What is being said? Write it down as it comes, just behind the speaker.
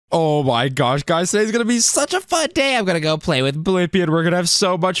Oh my gosh, guys, today's gonna be such a fun day. I'm gonna go play with Blippi and we're gonna have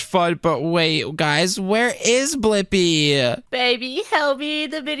so much fun. But wait, guys, where is Blippi? Baby, help me.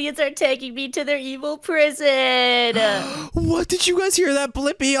 The minions are taking me to their evil prison. What? Did you guys hear that,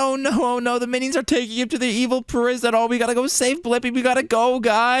 Blippi? Oh no, the minions are taking him to the evil prison. Oh, we gotta go save Blippi. We gotta go,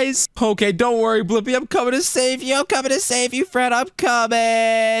 guys. Okay, don't worry, Blippi. I'm coming to save you. I'm coming to save you, Fred. I'm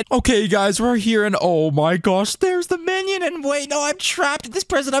coming. Okay, guys, we're here and oh my gosh, there's the minion. And wait, no, I'm trapped in this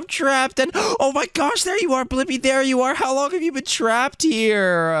prison. I'm trapped and oh my gosh, there you are, Blippi. There you are. How long have you been trapped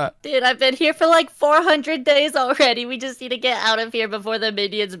here? Dude, I've been here for like 400 days already. We just need to get out of here before the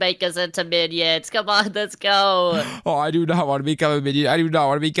minions make us into minions. Come on, let's go. Oh, I do not want to become a minion. I do not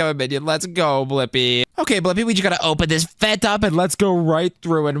want to become a minion. Let's go, Blippi. Okay, Blippi, we just gotta open this vent up and let's go right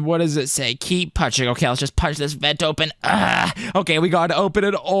through. And what does it say? Keep punching. Okay, let's just punch this vent open. Okay, we gotta open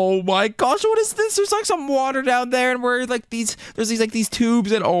it. Oh my gosh, what is this? There's like some water down there and we're like these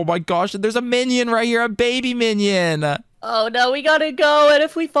tubes and oh my gosh, and there's a minion right here, a baby minion. Oh no, we gotta go, and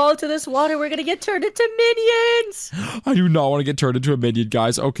if we fall into this water, we're gonna get turned into minions! I do not want to get turned into a minion,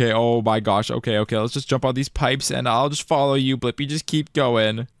 guys. Okay, oh my gosh. Okay, let's just jump on these pipes, and I'll just follow you, Blippi. Just keep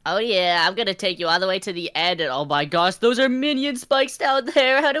going. Oh yeah, I'm gonna take you all the way to the end, and oh my gosh, those are minion spikes down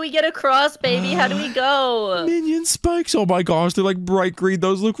there! How do we get across, baby? How do we go? Minion spikes? Oh my gosh, they're like bright green.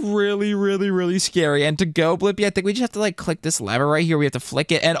 Those look really, really, really scary. And to go, Blippi, I think we just have to like click this lever right here. We have to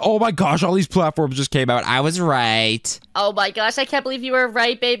flick it, and oh my gosh, all these platforms just came out. I was right. Oh my gosh, I can't believe you were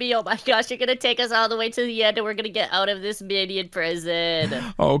right, baby. Oh my gosh, you're gonna take us all the way to the end and we're gonna get out of this minion prison.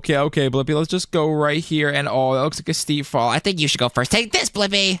 Okay, Blippi, let's just go right here. And oh, that looks like a steep fall. I think you should go first. Take this,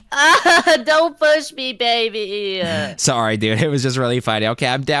 Blippi. Don't push me, baby. Sorry, dude. It was just really funny. Okay,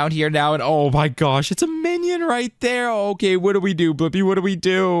 I'm down here now and oh my gosh, it's a minion right there. Okay, what do we do, Blippi? What do we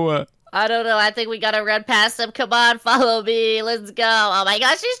do? I don't know. I think we gotta run past him. Come on, follow me. Let's go. Oh my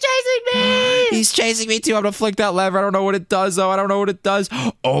gosh, he's chasing me. He's chasing me too. I'm gonna flick that lever. I don't know what it does, though. I don't know what it does.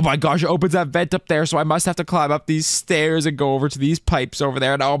 Oh my gosh, it opens that vent up there. So I must have to climb up these stairs and go over to these pipes over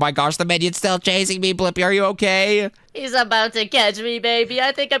there. And oh my gosh, the minion's still chasing me. Blippi, are you okay? He's about to catch me, baby.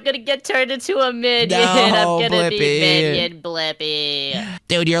 I think I'm gonna get turned into a minion. No, I'm gonna Blippi. be minion Blippi.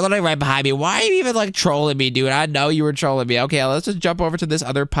 Dude, you're literally right behind me. Why are you even like trolling me, dude? I know you were trolling me. Okay, let's just jump over to this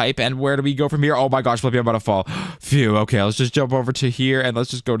other pipe. And where do we go from here? Oh my gosh, Blippi, I'm about to fall. Phew. Okay, let's just jump over to here and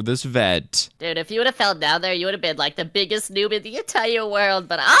let's just go to this vent. Dude, if you would have fell down there, you would have been like the biggest noob in the entire world.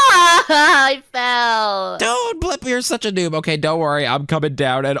 But I fell. Dude, Blippi, you're such a noob. Okay, don't worry. I'm coming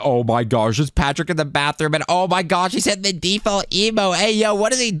down. And oh my gosh, there's Patrick in the bathroom. And oh my gosh, he's hitting the default emo. Hey, yo,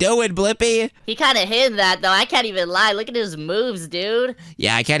 what is he doing, Blippi? He kind of hid that, though. I can't even lie. Look at his moves, dude.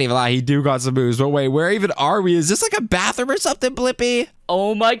 Yeah, I can't even lie. He do got some moves. But wait, where even are we? Is this like a bathroom or something, Blippi?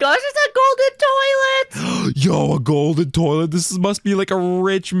 Oh my gosh, it's a golden toilet! Yo, a golden toilet. This must be like a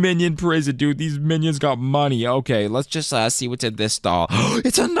rich minion prison, dude. These minions got money. Okay, let's just see what's in this stall.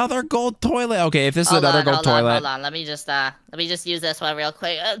 It's another gold toilet. Okay, if this is another gold toilet. Hold on. Let me just use this one real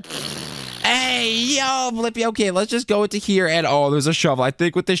quick. Hey, yo, Blippi. Okay, let's just go into here. And oh, there's a shovel. I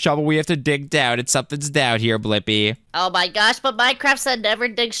think with the shovel, we have to dig down. And something's down here, Blippi. Oh my gosh, but Minecraft said never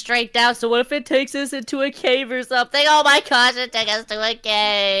dig straight down. So what if it takes us into a cave or something? Oh my gosh, it took us to a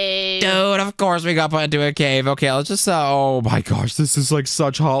cave. Dude, of course we got put into a cave. Okay, let's just, oh my gosh, this is like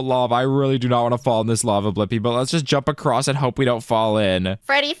such hot lava. I really do not want to fall in this lava, Blippi. But let's just jump across and hope we don't fall in.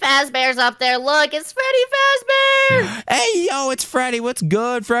 Freddy Fazbear's up there. Look, it's Freddy Fazbear. Hey, yo, it's Freddy. What's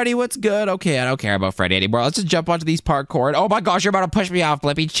good, Freddy? What's good? Okay, I don't care about Freddy anymore. Let's just jump onto these parkour. And oh my gosh, you're about to push me off,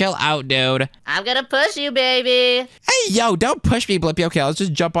 Blippi. Chill out, dude. I'm gonna push you, baby. Hey, yo, don't push me, Blippi. Okay, let's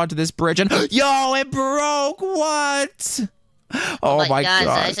just jump onto this bridge and yo, it broke. What? Oh my gosh,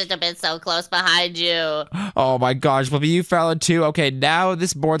 I should have been so close behind you. Oh my gosh, Blippi, you fell in too. Okay, now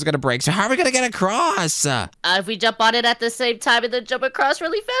this board's gonna break. So how are we gonna get across? If we jump on it at the same time and then jump across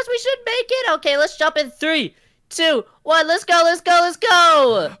really fast, we should make it. Okay, let's jump in 3, 2, 1. Let's go.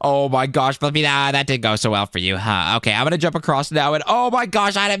 Oh my gosh, Blippi, that didn't go so well for you, huh? Okay, I'm gonna jump across now, and oh my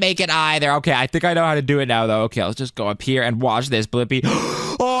gosh, I didn't make it either. Okay, I think I know how to do it now, though. Okay, let's just go up here and watch this, Blippi.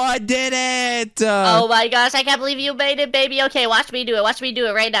 Oh, I did it! Oh my gosh, I can't believe you made it, baby. Okay, watch me do it. Watch me do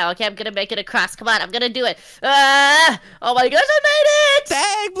it right now. Okay, I'm gonna make it across. Come on, I'm gonna do it. Oh my gosh, I made it!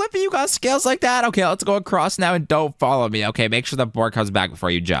 Dang, Blippi, you got skills like that. Okay, let's go across now and don't follow me. Okay, make sure the board comes back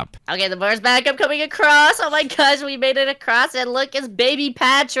before you jump. Okay, the board's back. I'm coming across. Oh my gosh, we made it across, and look, it's baby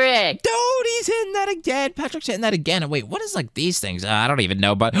Patrick. Dude, he's hitting that again. Patrick's hitting that again. And wait, what is like these things? I don't even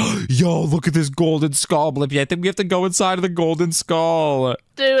know, but yo, look at this golden skull, Blippi. I think we have to go inside of the golden skull.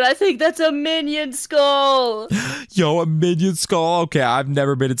 Dude, I think that's a minion skull. Yo, a minion skull? Okay, I've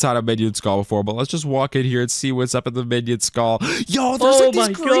never been inside a minion skull before, but let's just walk in here and see what's up in the minion skull. Yo, there's like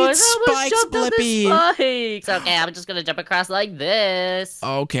these green spikes, Blippi. Spikes. Okay, I'm just gonna jump across like this.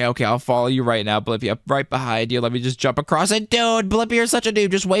 Okay, I'll follow you right now, Blippi. I'm right behind you. Let me just jump across it. Dude, Blippi, you're such a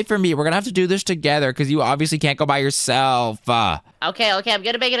noob. Just wait for me. We're gonna have to do this together because you obviously can't go by yourself. Okay, I'm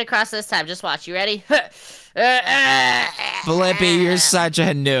gonna make it across this time. Just watch. You ready? Blippi, you're such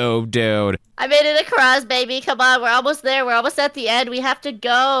a noob, dude. I made it across, baby. Come on, we're almost there. We're almost at the end. We have to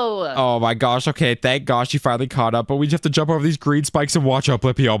go. Oh my gosh. Okay, thank gosh you finally caught up. But we just have to jump over these green spikes and watch out,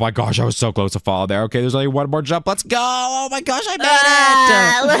 Blippi. Oh my gosh, I was so close to fall there. Okay, there's only one more jump. Let's go. Oh my gosh, I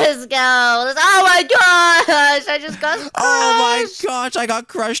made it. Let's go. Oh my gosh, I just got crushed. Oh my gosh, I got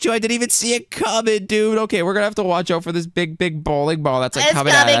crushed too. I didn't even see it coming, dude. Okay, we're gonna have to watch out for this big bowling ball that's like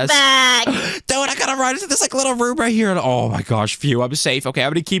coming at us. Back. Dude, I gotta run into this like little room right here. And oh my gosh, phew, I'm safe. Okay,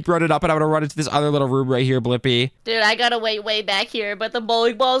 I'm gonna keep running up and I'm gonna run into this other little room right here, Blippi. Dude, I gotta wait way back here, but the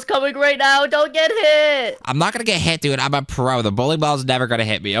bowling ball's coming right now. Don't get hit. I'm not gonna get hit, dude. I'm a pro. The bowling ball's never gonna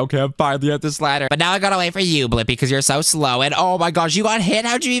hit me. Okay, I'm finally at this ladder. But now I gotta wait for you, Blippi, because you're so slow. And oh my gosh, you got hit?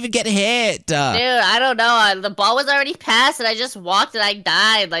 How'd you even get hit? Dude, I don't know. The ball was already passed and I just walked and I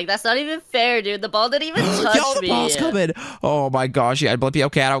died. Like, that's not even fair, dude. The ball didn't even touch Yo, the ball's coming. Oh my gosh, yeah, Blippi.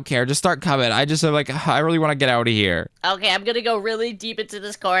 Okay, I don't care. Just start coming. I just like, I really want to get out of here. Okay, I'm gonna go really deep into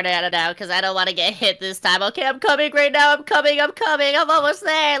this corner now because I don't want to get hit this time. Okay, I'm coming right now. I'm coming. I'm almost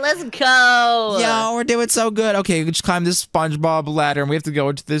there. Let's go. Yo, we're doing so good. Okay, we just climb this SpongeBob ladder and we have to go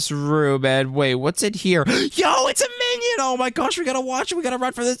into this room. And wait, what's in here? Yo, it's a minion. Oh my gosh, we gotta watch it. We gotta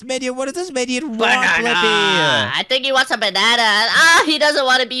run for this minion. What does this minion want, Blippi? I think he wants a banana. He doesn't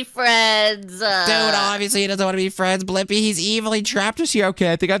want to be friends. Dude, obviously he doesn't want to be friends, Blippi. He's evilly trapped us here.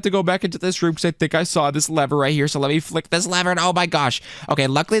 Okay, I think I have to go back into this room because I think I saw this lever right here. So let me flick this lever and oh my gosh. Okay,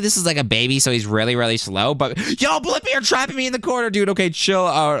 luckily this is like a baby, so he's really slow. But yo, Blippi, you're trapping me in the corner, dude. Okay, chill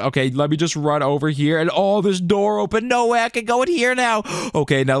out. Okay, let me just run over here and oh, this door open. No way I can go in here now.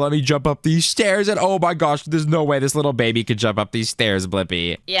 Okay, now let me jump up these stairs and oh my gosh, there's no way this little baby could jump up these stairs,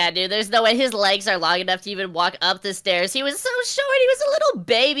 Blippi. Yeah, dude, there's no way his legs are long enough to even walk up the stairs. He was so short. He was a little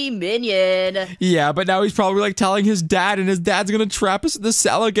baby minion. Yeah, but now he's probably like telling his dad and his dad's gonna trap us in the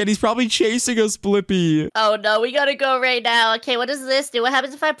cell again. He's probably chasing us, Blippi. Oh no, we gotta go right now. Okay, what does this do? What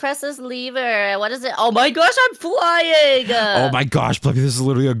happens if I press this lever? What is it? Oh my gosh, I'm flying! Oh my gosh, Blippi, this is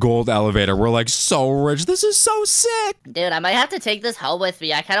literally a gold elevator. We're like so rich. This is so sick. Dude, I might have to take this home with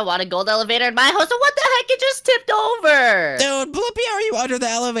me. I kind of want a gold elevator in my house. So what the heck? It just tipped over. Dude, Blippi, are you under the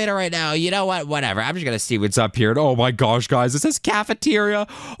elevator right now? You know what? Whatever. I'm just gonna see what's up here. And oh my gosh, guys, this is cafeteria.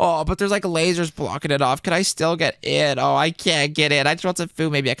 Oh, but there's like lasers blocking it off. Can I still get in? Oh, I can't get in. I just want some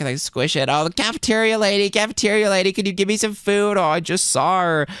food. Maybe I can like squish it. Oh, the cafeteria lady, can you give me some food? Oh, I just saw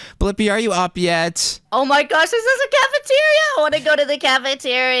her. Blippi, are you up yet? Oh my gosh, is this a cafeteria? I want to go to the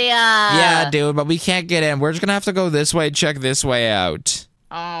cafeteria. Yeah, dude, but we can't get in. We're just gonna have to go this way, check this way out.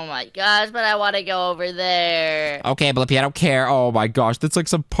 Oh my gosh, but I want to go over there. Okay, Blippi, I don't care. Oh my gosh, that's like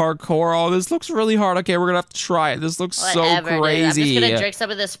some parkour. Oh, this looks really hard. Okay, we're gonna have to try it. This looks so crazy. Dude. I'm just gonna drink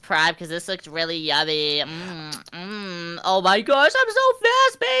some of this Prime because this looks really yummy. Oh my gosh, I'm so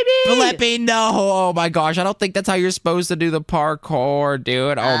fast, baby. Blippi, no. Oh my gosh, I don't think that's how you're supposed to do the parkour,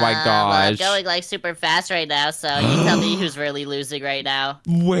 dude. Oh my gosh. Well, I'm going like super fast right now, so you tell me who's really losing right now.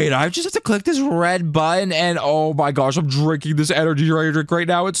 Wait, I just have to click this red button and oh my gosh, I'm drinking this energy drink right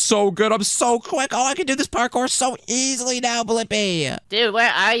now. It's so good. I'm so quick. Oh, I can do this parkour so easily now, Blippi. Dude,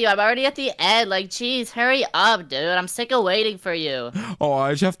 where are you? I'm already at the end. Like, jeez, hurry up, dude. I'm sick of waiting for you. Oh,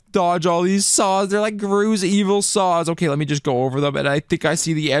 I just have to dodge all these saws. They're like Gru's evil saws. Okay, let me just go over them. And I think I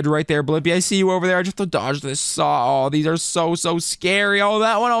see the edge right there, Blippi. I see you over there. I just have to dodge this saw. Oh, these are so scary. Oh,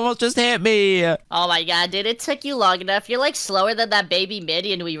 that one almost just hit me. Oh my god, dude. It took you long enough. You're like slower than that baby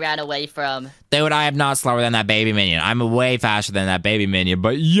minion we ran away from. Dude, I am not slower than that baby minion. I'm way faster than that baby minion.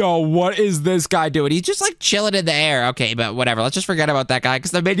 But yo, what is this guy doing? He's just like chilling in the air. Okay, but whatever. Let's just forget about that guy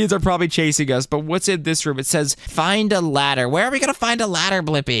because the minions are probably chasing us. But what's in this room? It says, find a ladder. Where are we going to find a ladder,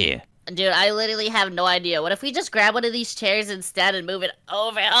 Blippi? Dude, I literally have no idea. What if we just grab one of these chairs instead and move it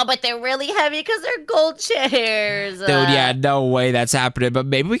over? Oh, but they're really heavy because they're gold chairs. Dude, yeah, no way that's happening. But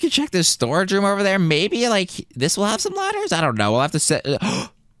maybe we could check this storage room over there. Maybe, like, this will have some ladders? I don't know. We'll have to set...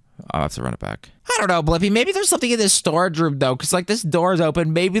 I'll have to run it back. I don't know, Blippi. Maybe there's something in this storage room, though, because, like, this door is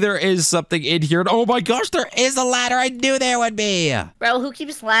open. Maybe there is something in here. And, oh, my gosh, there is a ladder. I knew there would be. Bro, who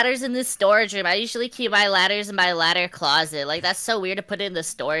keeps ladders in this storage room? I usually keep my ladders in my ladder closet. Like, that's so weird to put it in the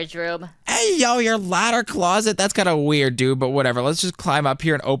storage room. Hey, yo, your ladder closet? That's kind of weird, dude, but whatever. Let's just climb up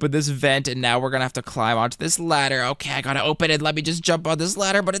here and open this vent, and now we're going to have to climb onto this ladder. Okay, I got to open it. Let me just jump on this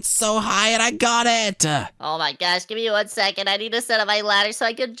ladder, but it's so high, and I got it. Oh, my gosh. Give me 1 second. I need to set up my ladder so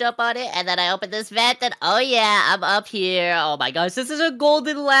I can jump on it, and then I open this vent, and oh, yeah, I'm up here. Oh, my gosh, this is a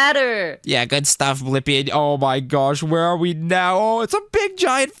golden ladder. Yeah, good stuff, Blippi. Oh, my gosh, where are we now? Oh, it's a big,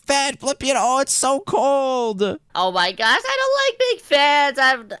 giant vent, Blippi, and oh, it's so cold. Oh, my gosh, I don't like big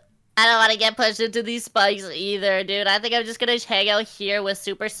fans. I don't want to get pushed into these spikes either, dude. I think I'm just going to hang out here with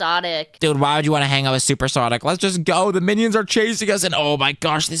Supersonic. Dude, why would you want to hang out with Supersonic? Let's just go. The minions are chasing us, and oh my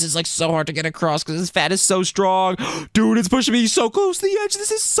gosh, this is like so hard to get across because this fan is so strong. Dude, it's pushing me so close to the edge.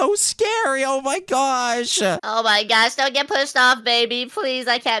 This is so scary. Oh my gosh. Oh my gosh, don't get pushed off, baby. Please,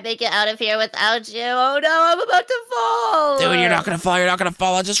 I can't make it out of here without you. Oh no, I'm about to fall. Dude, you're not going to fall. You're not going to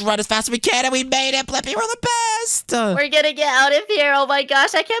fall. Let's just run as fast as we can, and we made it, Blippi. We're the best. We're going to get out of here. Oh my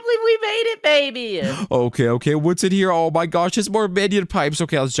gosh, I can't believe we made it, baby. Okay, what's in here? Oh my gosh, it's more minion pipes.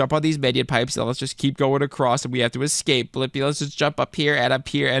 Okay, let's jump on these minion pipes, and let's just keep going across, and we have to escape, Blippi. Let's just jump up here,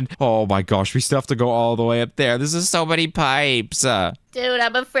 and oh my gosh, we still have to go all the way up there. This is so many pipes. Dude,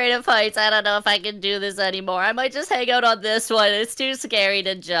 I'm afraid of heights. I don't know if I can do this anymore. I might just hang out on this one. It's too scary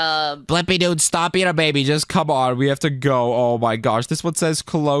to jump. Blippi, dude, stop being a baby. Just come on. We have to go. Oh, my gosh. This one says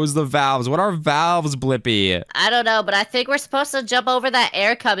close the valves. What are valves, Blippi? I don't know, but I think we're supposed to jump over that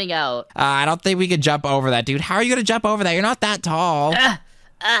air coming out. I don't think we could jump over that, dude. How are you going to jump over that? You're not that tall.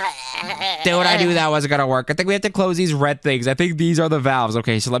 Dude, I knew that wasn't gonna work. I think we have to close these red things. I think these are the valves.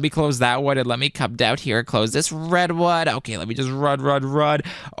 Okay, so let me close that one, and let me come down here and close this red one. Okay, let me just run.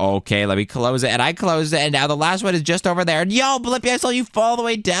 Okay, let me close it, and I closed it, and now the last one is just over there. And yo, Blippi, I saw you fall all the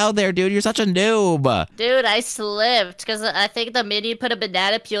way down there, dude. You're such a noob. Dude, I slipped, because I think the minion put a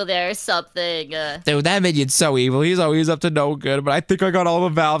banana peel there or something. Dude, that minion's so evil. He's always up to no good, but I think I got all the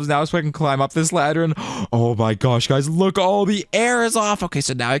valves now so I can climb up this ladder, and oh my gosh, guys, look, all the air is off. Okay,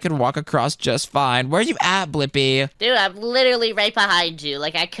 so now I can walk across just fine. Where are you at, Blippi? Dude, I'm literally right behind you.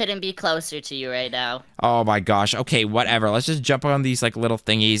 Like, I couldn't be closer to you right now. Oh my gosh. Okay, whatever. Let's just jump on these, like, little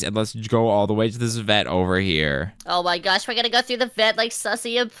thingies, and let's go all the way to this vet over here. Oh my gosh, we're gonna go through the vet like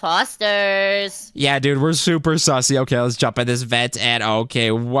sussy imposters. Yeah, dude, we're super sussy. Okay, let's jump in this vet, and okay,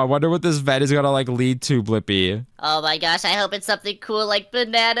 I wonder what this vet is gonna, like, lead to, Blippi. Oh my gosh, I hope it's something cool like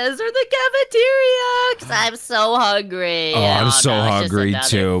bananas or the cafeteria, because I'm so hungry. Oh, I'm so hungry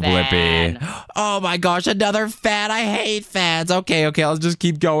too, Blippi. Oh my gosh, another fan. I hate fans. Okay, let's just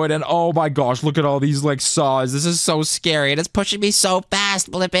keep going. And oh my gosh, look at all these, like, saws. This is so scary, and it's pushing me so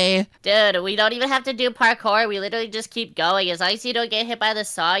fast, Blippi. Dude, we don't even have to do parkour. We literally just keep going. As long as you don't get hit by the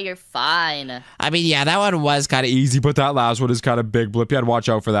saw, you're fine. I mean, yeah, that one was kind of easy, but that last one is kind of big, Blippi. I'd watch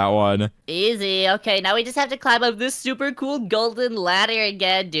out for that one. Easy. Okay, now we just have to climb up this super cool golden ladder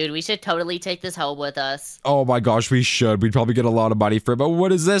again. Dude, we should totally take this home with us. Oh my gosh, we should. We'd probably get a lot of money for it, but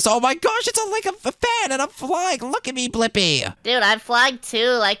what is this? Oh my gosh, it's like a fan, and I'm flying. Look at me, Blippi. Dude, I'm flying too.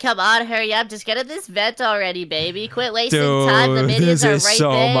 Like, come on, hurry up. Just get in this vent already, baby. Quit wasting time. The minions are right there. This is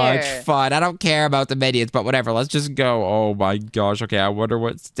so much fun. I don't care about the minions, but whatever. Let's just go. Oh my gosh. Okay, I wonder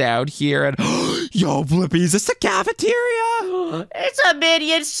what's down here. And yo, Blippi, is this the cafeteria? It's a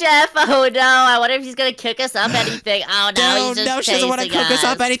minion chef. Oh no, I wonder if he's gonna cook us up anything. Oh no, he's just no, she doesn't want to cook us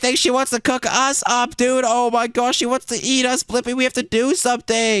up anything. She wants to cook us up, dude. Oh my gosh, she wants to eat us, Blippi. We have to do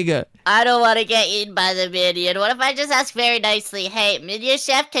something. I don't want to get eaten by the minion. What if I just ask very nicely, hey, minion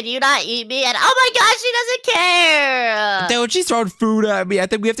chef, can you not eat me? And oh my gosh, she doesn't care. Dude, she's throwing food at me. I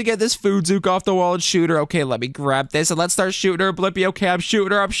think we have to get this food zook off the wall and shoot her. Okay, let me grab this and let's start shooting her, Blippi. Okay, I'm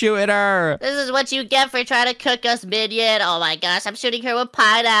shooting her. This is what you get for trying to cook us, minion. Oh my gosh, I'm shooting her with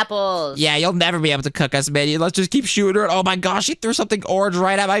pineapples. Yeah, you'll never be able to cook us, minion. Let's just keep shooting her. Oh my gosh, she threw something orange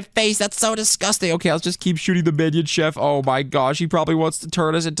right at my face. That's so disgusting. Okay, let's just keep shooting the minion chef. Oh my gosh, he probably wants to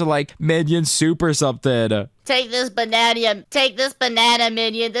turn us into, like, minion soup or something. Take this banana,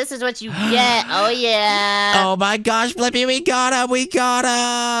 minion. This is what you get. Oh, yeah. Oh, my gosh, Blippi, we got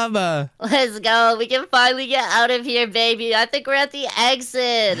him. Let's go. We can finally get out of here, baby. I think we're at the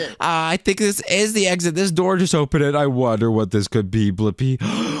exit. I think this is the exit. This door just opened it. I wonder what this could be, Blippi.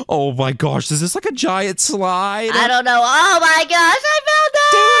 Oh, my gosh. Is this like a giant slide? I don't know. Oh, my gosh. I fell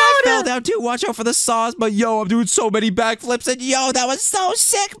down. Dude, I fell down, too. Watch out for the saws. But, yo, I'm doing so many backflips. And, yo, that was so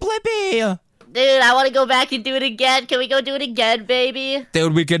sick, Blippi. Dude, I want to go back and do it again. Can we go do it again, baby?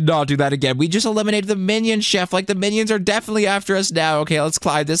 Dude, we cannot do that again. We just eliminated the Minion chef. Like, the Minions are definitely after us now. Okay, let's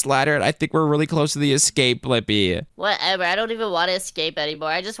climb this ladder, and I think we're really close to the escape, Blippi. Whatever, I don't even want to escape anymore.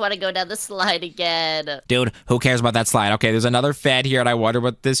 I just want to go down the slide again. Dude, who cares about that slide? Okay, there's another fan here, and I wonder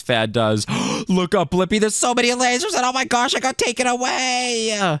what this fan does. Look up, Blippi. There's so many lasers, and oh my gosh, I got taken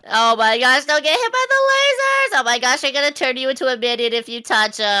away. Oh my gosh, don't get hit by the lasers. Oh my gosh, I'm gonna turn you into a minion if you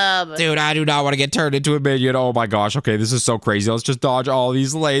touch them. Dude, I do not want to get turned into a minion. Oh my gosh. Okay, this is so crazy. Let's just dodge all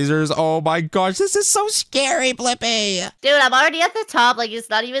these lasers. Oh my gosh, this is so scary, Blippi. Dude, I'm already at the top. Like, it's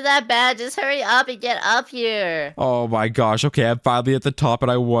not even that bad. Just hurry up and get up here. Oh my gosh. Okay, I'm finally at the top,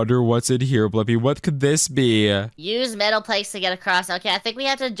 and I wonder what's in here, Blippi. What could this be? Use metal planks to get across. Okay, I think we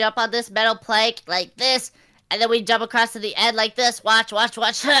have to jump on this metal plank like this, and then we jump across to the end like this. Watch.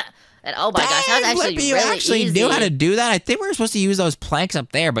 And oh my gosh, that was actually Blippi, you really actually easy. knew how to do that? I think we were supposed to use those planks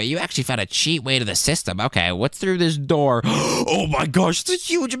up there, but you actually found a cheat way to the system. Okay, what's through this door? Oh my gosh, it's a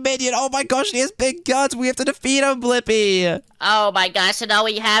huge minion. Oh my gosh, he has big guns. We have to defeat him, Blippi. Oh my gosh, and all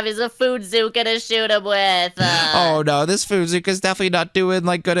we have is a food Zuka to shoot him with. Oh no, this Fuzuka's definitely not doing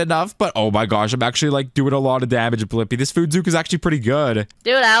like good enough, but oh my gosh, I'm actually like doing a lot of damage, Blippi. This Fuzuka's actually pretty good.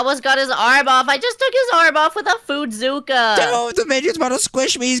 Dude, I almost got his arm off. I just took his arm off with a food Zuka. Dude, the minion's about to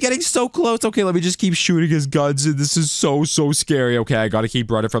squish me. He's getting so close. Okay, let me just keep shooting his guns. This is so scary. Okay, I gotta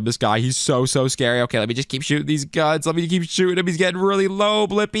keep running from this guy. He's so scary. Okay, let me just keep shooting these guns. Let me keep shooting him. He's getting really low,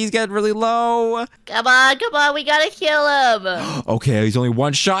 Blippi. He's getting really low. Come on, we gotta kill him. Okay, he's only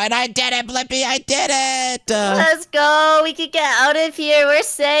one shot, and I did it, Blippi. I did it. Let's go. We can get out of here. We're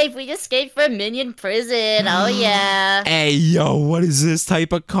safe. We just escaped from Minion prison. Oh, yeah. Hey, yo, what is this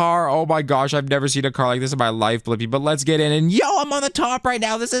type of car? Oh, my gosh, I've never seen a car like this in my life, Blippi. But let's get in, and yo, I'm on the top right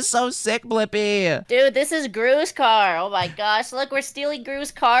now. This is so sick, Blippi. Dude, this is Gru's car. Oh, my gosh. Look, we're stealing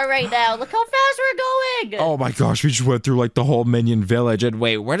Gru's car right now. Look how fast we're going. Oh, my gosh, we just went through, like, the whole Minion village. And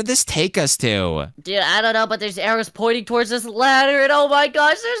wait, where did this take us to? Dude, I don't know, but there's arrows pointing towards this ladder. And oh my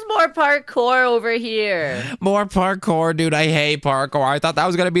gosh, there's more parkour over here. More parkour, dude. I hate parkour. I thought that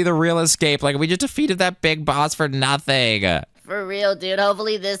was gonna be the real escape. Like, we just defeated that big boss for nothing. For real, dude.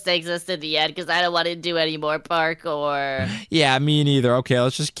 Hopefully this takes us to the end, because I don't want to do any more parkour. Yeah, me neither. Okay,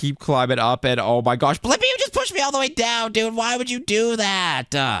 let's just keep climbing up, and oh my gosh. Blippi, you just pushed me all the way down, dude. Why would you do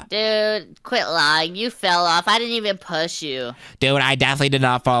that? Dude, quit lying. You fell off. I didn't even push you. Dude, I definitely did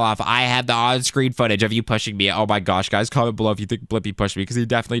not fall off. I have the on-screen footage of you pushing me. Oh my gosh, guys. Comment below if you think Blippi pushed me, because he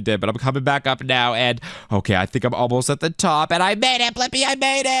definitely did. But I'm coming back up now, and okay, I think I'm almost at the top, and I made it, Blippi. I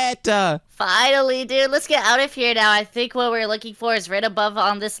made it. Finally, dude. Let's get out of here now. I think what we're looking for is right above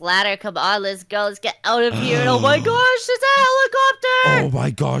on this ladder. Come on, let's go. Let's get out of here. And oh my gosh, it's a helicopter. Oh my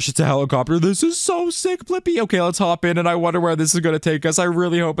gosh, it's a helicopter. This is so sick, Blippi. Okay, let's hop in, and I wonder where this is going to take us. I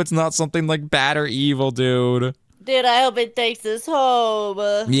really hope it's not something like bad or evil, dude. Dude, I hope it takes us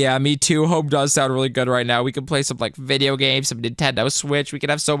home. Yeah, me too. Home does sound really good right now. We can play some, like, video games, some Nintendo Switch. We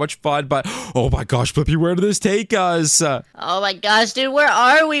can have so much fun, but oh my gosh, Blippi, where did this take us? Oh my gosh, dude, where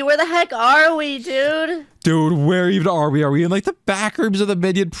are we? Where the heck are we, dude? Dude, where even are we? Are we in, like, the back rooms of the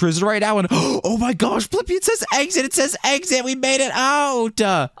Minion prison right now? And oh my gosh, Blippi, it says exit. It says exit. We made it out.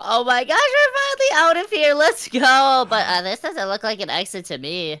 Oh my gosh, we're finally out of here. Let's go. But this doesn't look like an exit to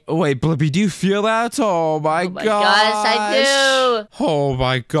me. Wait, Blippi, do you feel that? Oh my gosh. I do. Oh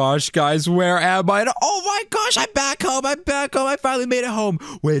my gosh, guys, where am I? And oh my gosh, I'm back home. I finally made it home.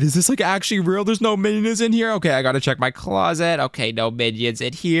 Wait, is this, like, actually real? There's no minions in here? Okay, I gotta check my closet. Okay, no minions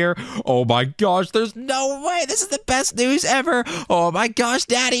in here. Oh my gosh, there's no way. This is the best news ever. Oh my gosh,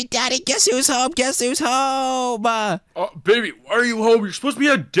 Daddy, guess who's home? Baby, why are you home? You're supposed to be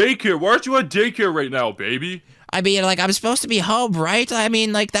at daycare. Why aren't you at daycare right now, baby? I mean, like, I'm supposed to be home, right? I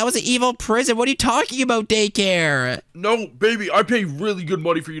mean, like, that was an evil prison. What are you talking about, daycare? No, baby, I pay really good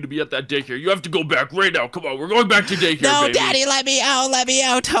money for you to be at that daycare. You have to go back right now. Come on, we're going back to daycare, no, baby. Daddy, let me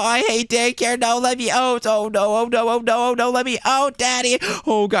out. Oh, I hate daycare. No, let me out. Oh, no, let me out, Daddy.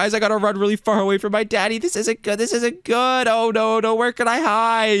 Oh, guys, I gotta run really far away from my daddy. This isn't good. Oh, no, where can I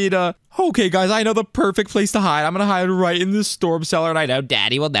hide? Okay, guys, I know the perfect place to hide. I'm gonna hide right in this storm cellar, and I know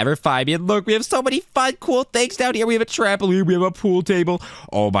Daddy will never find me. And look, we have so many fun, cool things down here. We have a trampoline, we have a pool table.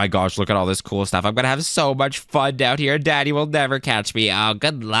 Oh my gosh, look at all this cool stuff. I'm gonna have so much fun down here. Daddy will never catch me. Oh,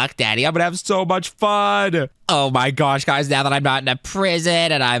 good luck, Daddy. I'm gonna have so much fun. Oh my gosh, guys, now that I'm not in a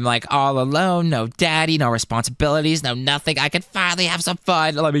prison and I'm, like, all alone, no daddy, no responsibilities, no nothing, I can finally have some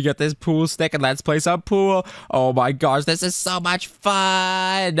fun. Let me get this pool stick and let's play some pool. Oh my gosh, this is so much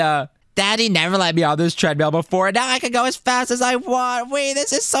fun. Daddy never let me on this treadmill before, and now I can go as fast as I want. Wait,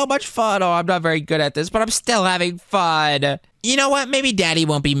 this is so much fun. Oh, I'm not very good at this, but I'm still having fun. You know what? Maybe Daddy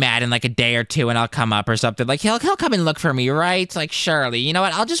won't be mad in like a day or two and I'll come up or something. Like, he'll come and look for me, right? Like, surely. You know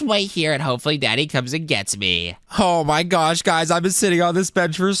what? I'll just wait here and hopefully Daddy comes and gets me. Oh my gosh, guys. I've been sitting on this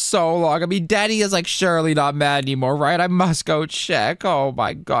bench for so long. I mean, Daddy is like surely not mad anymore, right? I must go check. Oh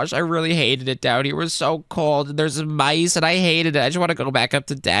my gosh. I really hated it down here. It was so cold and there's mice and I hated it. I just want to go back up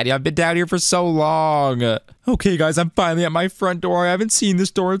to Daddy. I've been down here for so long. Okay, guys, I'm finally at my front door. I haven't seen this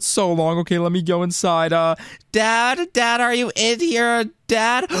door in so long. Okay, let me go inside. Dad, are you in here?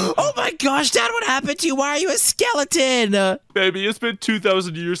 Dad? Oh my gosh, Dad, what happened to you? Why are you a skeleton? Baby, it's been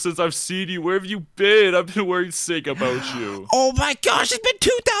 2,000 years since I've seen you. Where have you been? I've been worried sick about you. Oh my gosh, it's been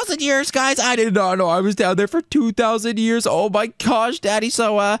 2,000 years, guys. I did not know I was down there for 2,000 years. Oh my gosh, Daddy.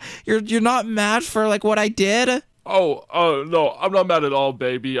 So, you're not mad for like what I did? No, I'm not mad at all,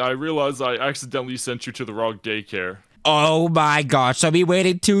 baby. I realized I accidentally sent you to the wrong daycare. Oh my gosh, so me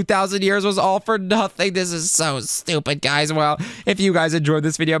waiting 2,000 years was all for nothing. This is so stupid, guys. Well, if you guys enjoyed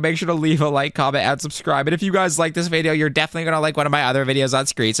this video, make sure to leave a like, comment, and subscribe. And if you guys like this video, you're definitely going to like one of my other videos on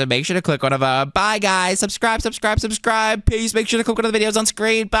screen. So make sure to click one of them. Bye, guys. Subscribe. Peace. Make sure to click one of the videos on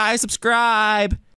screen. Bye. Subscribe.